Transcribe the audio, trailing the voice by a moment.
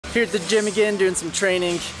Here at the gym again, doing some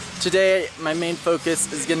training. Today, my main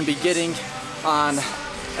focus is gonna be getting on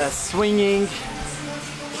a swinging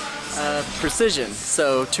precision.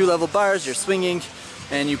 So 2-level bars, you're swinging,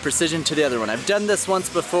 and you precision to the other one. I've done this once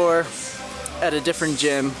before at a different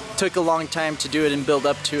gym. Took a long time to do it and build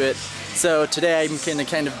up to it. So today I'm gonna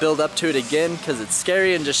kind of build up to it again because it's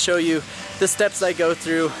scary and just show you the steps I go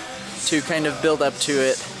through to kind of build up to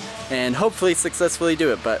it and hopefully successfully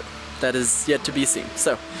do it, but that is yet to be seen.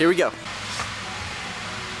 So here we go.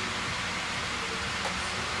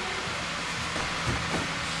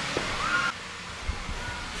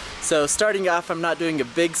 So starting off, I'm not doing a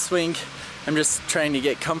big swing. I'm just trying to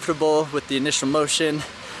get comfortable with the initial motion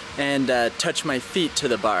and touch my feet to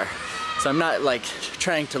the bar. So I'm not like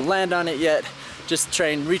trying to land on it yet, just try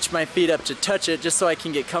and reach my feet up to touch it just so I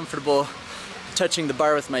can get comfortable touching the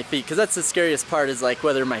bar with my feet, because that's the scariest part, is like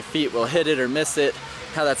whether my feet will hit it or miss it,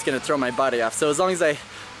 how that's gonna throw my body off. So as long as I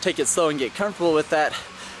take it slow and get comfortable with that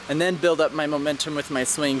and then build up my momentum with my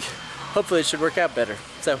swing, hopefully it should work out better.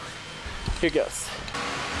 So here goes.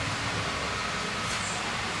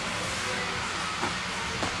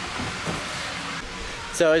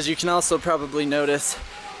 So as you can also probably notice,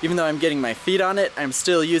 even though I'm getting my feet on it, I'm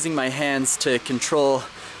still using my hands to control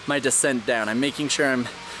my descent down. I'm making sure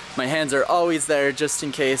my hands are always there just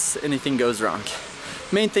in case anything goes wrong.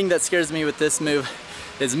 Main thing that scares me with this move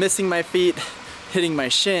is missing my feet, hitting my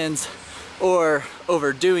shins, or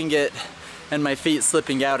overdoing it and my feet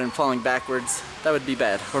slipping out and falling backwards. That would be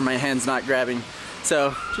bad, or my hands not grabbing.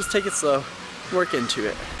 So just take it slow, work into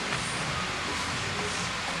it.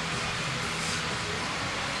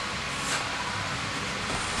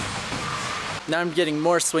 Now I'm getting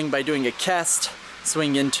more swing by doing a cast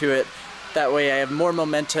swing into it. That way I have more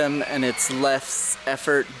momentum and it's less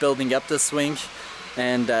effort building up the swing.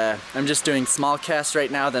 And I'm just doing small cast right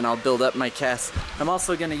now, then I'll build up my cast. I'm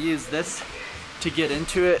also gonna use this to get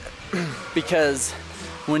into it because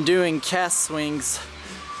when doing cast swings,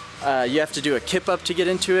 you have to do a kip up to get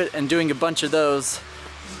into it, and doing a bunch of those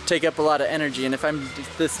take up a lot of energy. And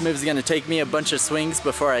if this move's gonna take me a bunch of swings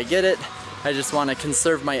before I get it, I just want to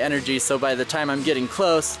conserve my energy so by the time I'm getting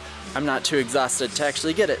close, I'm not too exhausted to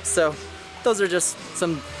actually get it. So those are just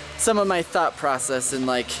some of my thought process in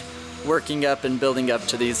like working up and building up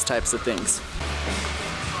to these types of things.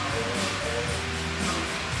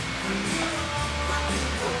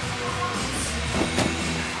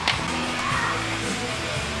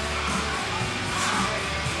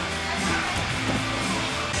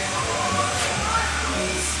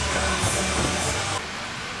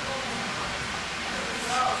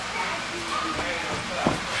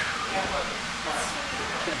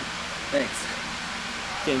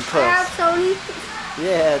 Thanks. Getting close. Hi, Tony.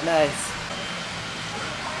 Yeah, nice.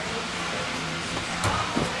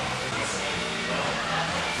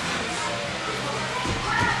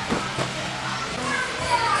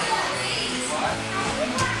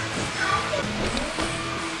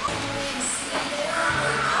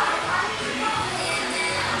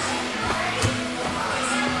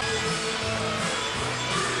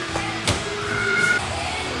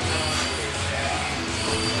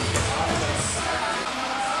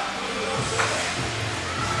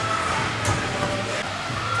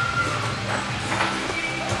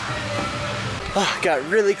 Oh, got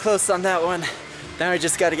really close on that one. Now I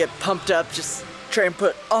just gotta get pumped up, just try and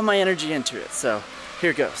put all my energy into it. So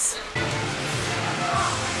here goes.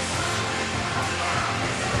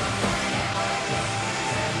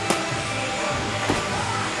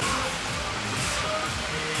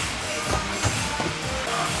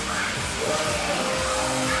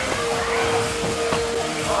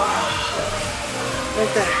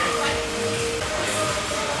 Right there.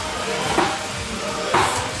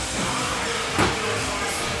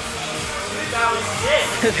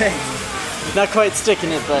 Thanks. Not quite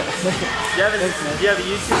sticking it, but. Do you have a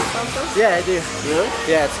YouTube channel? Yeah, I do. Really?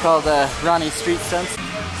 Yeah, it's called Ronnie Street Stunts.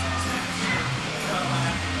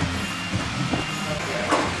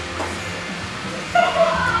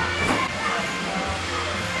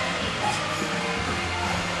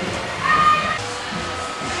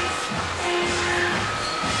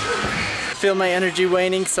 Feel my energy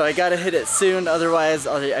waning, so I gotta hit it soon, otherwise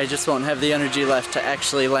I just won't have the energy left to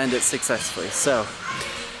actually land it successfully. So,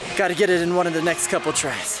 gotta get it in one of the next couple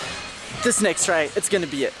tries. This next try, it's gonna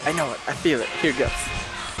be it. I know it, I feel it. Here goes.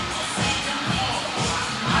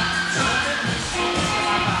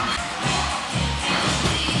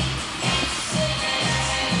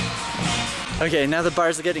 Okay, now the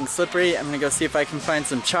bars are getting slippery. I'm gonna go see if I can find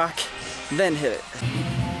some chalk, then hit it.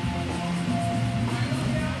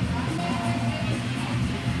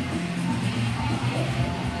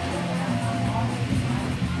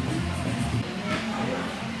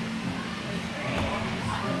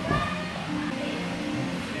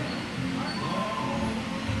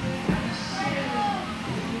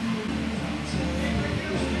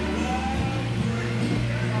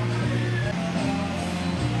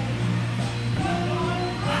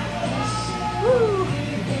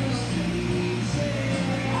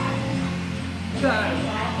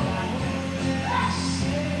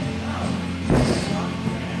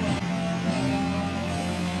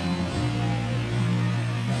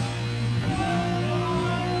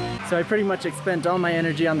 So I pretty much expent all my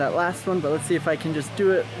energy on that last one, but let's see if I can just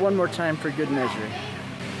do it one more time for good measure.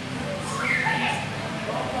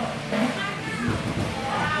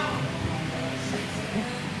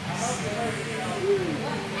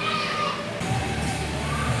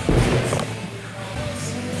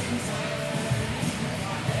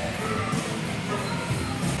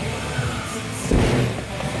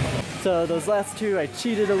 So those last two, I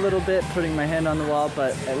cheated a little bit putting my hand on the wall,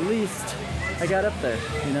 but at least I got up there,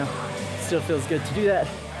 you know. Still feels good to do that,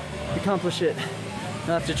 accomplish it.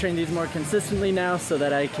 I'll have to train these more consistently now so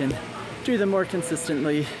that I can do them more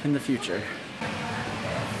consistently in the future.